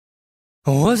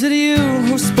Was it you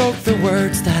who spoke the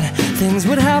words that things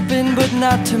would happen but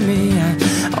not to me?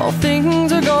 All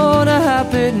things are gonna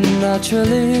happen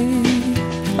naturally.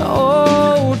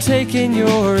 Oh, taking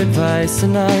your advice,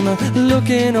 and I'm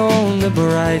looking on the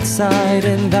bright side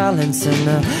and balancing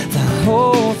the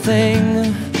whole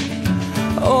thing.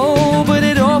 Oh, but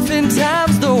it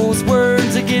oftentimes those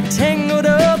words get tangled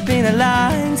up in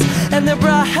lines, and the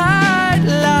bright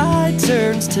light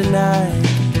turns to night.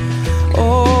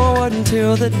 Oh,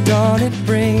 until the dawn it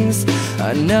brings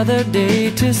another day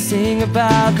to sing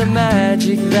about the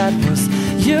magic that was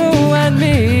you and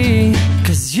me.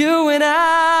 'Cause you and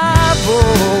I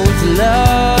both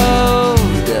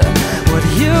loved what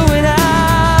you and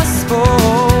I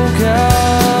spoke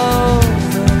of,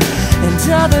 and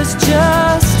others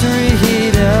just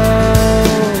read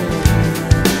of.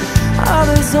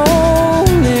 Others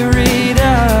only read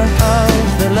of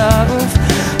the love,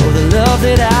 oh, the love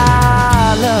that I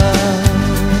love.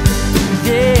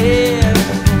 Yeah,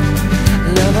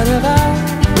 love it about.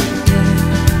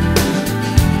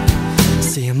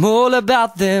 See, I'm all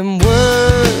about them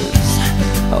words,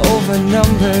 over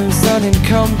numbers,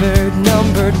 unencumbered,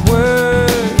 numbered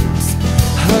words.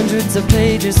 Hundreds of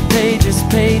pages, pages,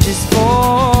 pages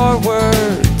for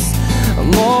words.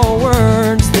 More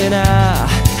words than I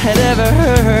had ever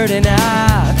heard, and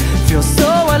I feel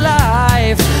so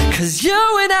alive. 'Cause you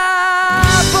and I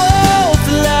both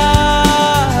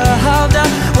loved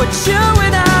what you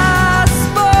and I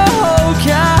spoke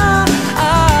of,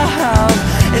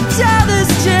 and others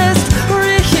just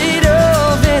read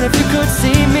of. And if you could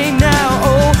see me now,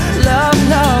 oh, love,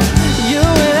 love, you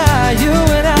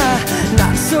and I,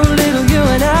 not so little you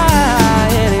and I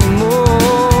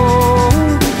anymore.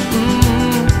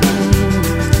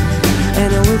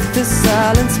 And with the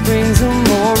silence brings a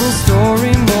moral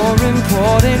story, more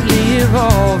importantly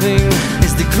evolving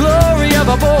is the glory of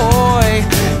a boy.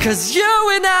 'Cause you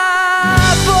and I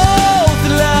both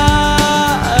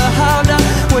loved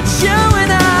what you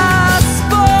and I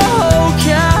spoke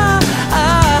of,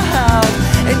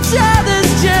 and others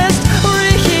just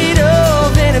read of.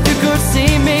 And if you could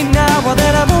see me now, well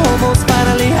then I'm almost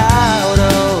finally out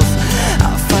of,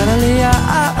 finally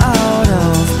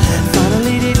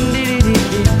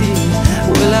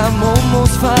well I'm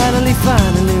almost finally,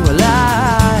 well I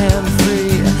am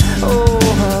free. Oh,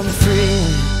 I'm free.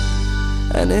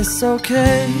 And it's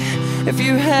okay if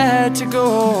you had to go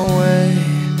away.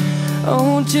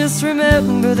 Oh, just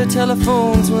remember the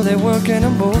telephones, well, they're working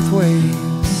on both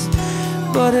ways.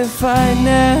 But if I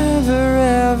never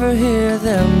ever hear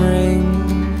them ring,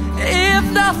 if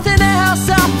nothing else,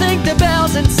 I'll think the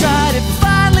bells inside it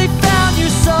finally found you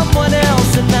someone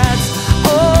else, and that's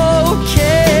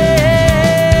okay.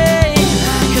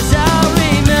 'Cause I'll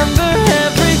remember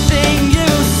everything you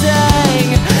sang.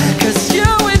 'Cause you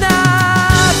and I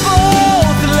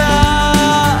both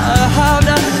loved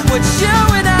what you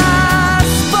and I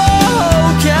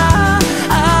spoke of,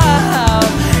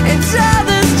 and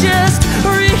others just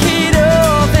read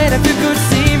of. And if you could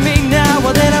see me now,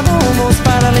 well then I'm almost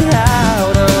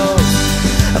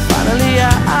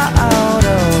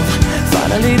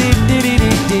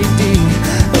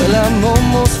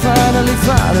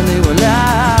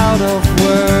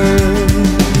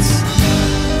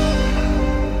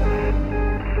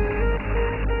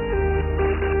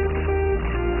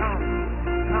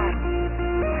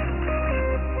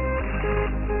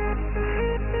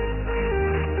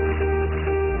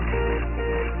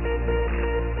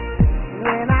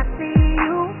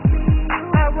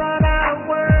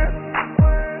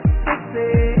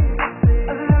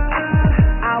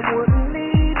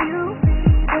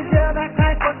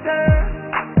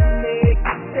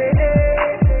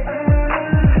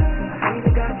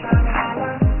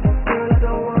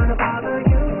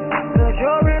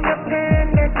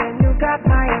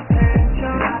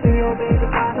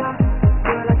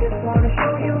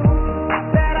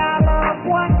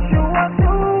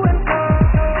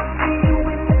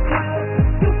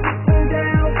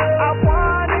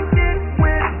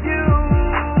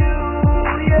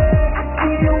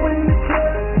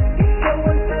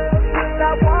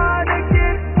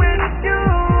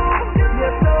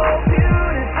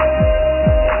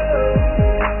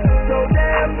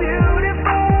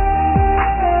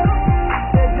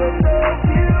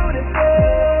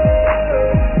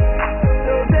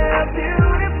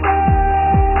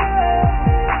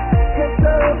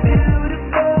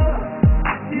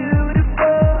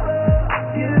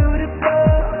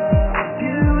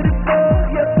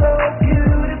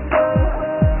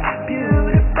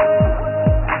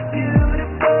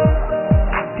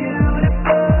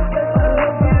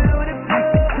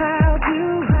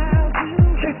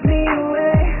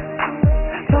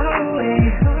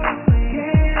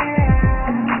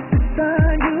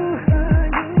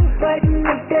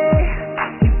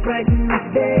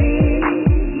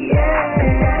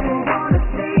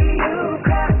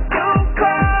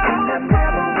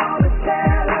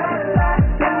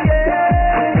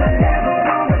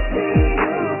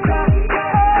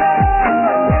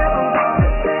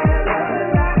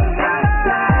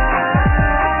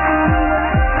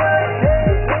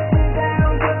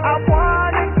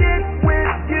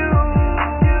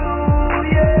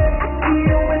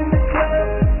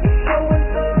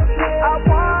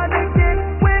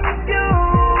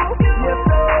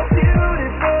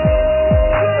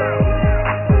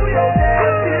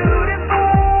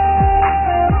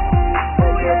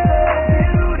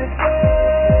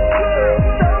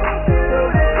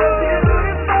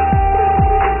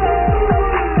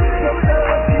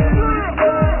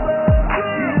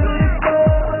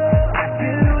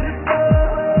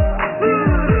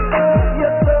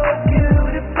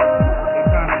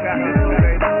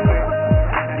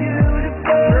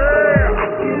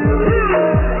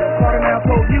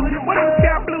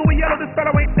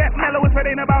it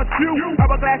ain't about you.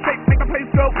 Hourglass shape, make the place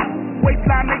go.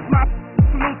 Waistline makes my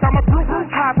loose, I'm a brute.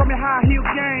 High from your high heel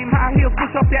game. High heels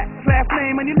push up that fast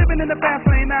name. And you're living in the fast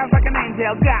lane, now it's like an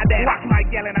angel. Goddamn. Watch my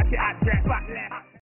yelling at your address.